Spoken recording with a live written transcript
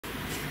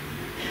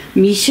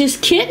Misha's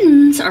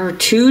kittens are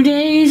 2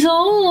 days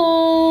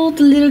old,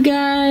 little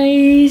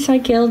guys. Hi,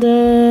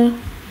 Kelda.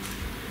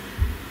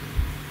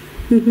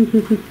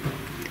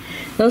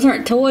 Those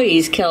aren't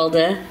toys,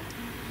 Kelda.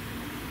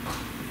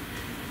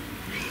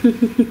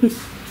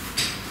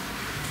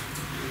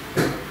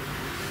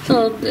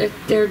 So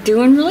they're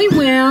doing really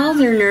well.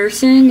 They're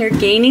nursing. They're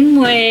gaining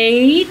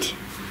weight.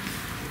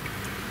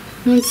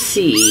 Let's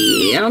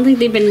see. I don't think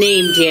they've been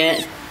named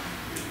yet.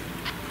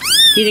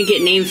 You didn't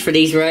get names for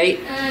these, right?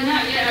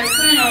 Not yet. I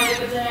planned on it,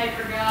 but then I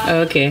forgot.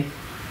 Okay.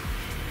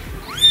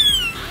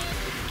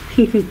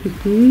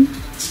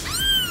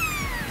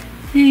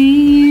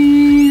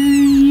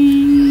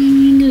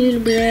 And the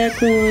little black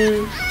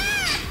one.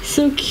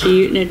 So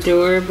cute and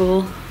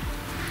adorable.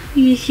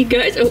 You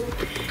guys, oh,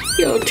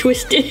 you're all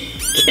twisted.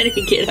 Can't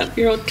even get up.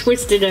 You're all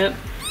twisted up.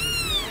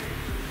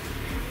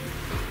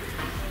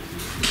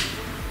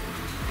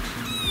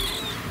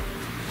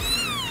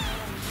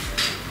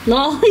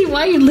 Lolly,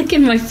 why are you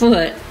licking my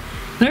foot?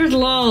 There's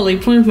Lolly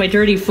playing with my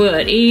dirty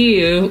foot.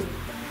 Ew.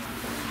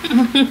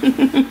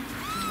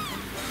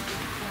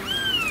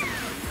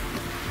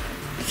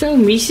 So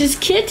Misha's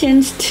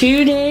kitten's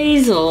 2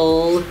 days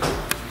old.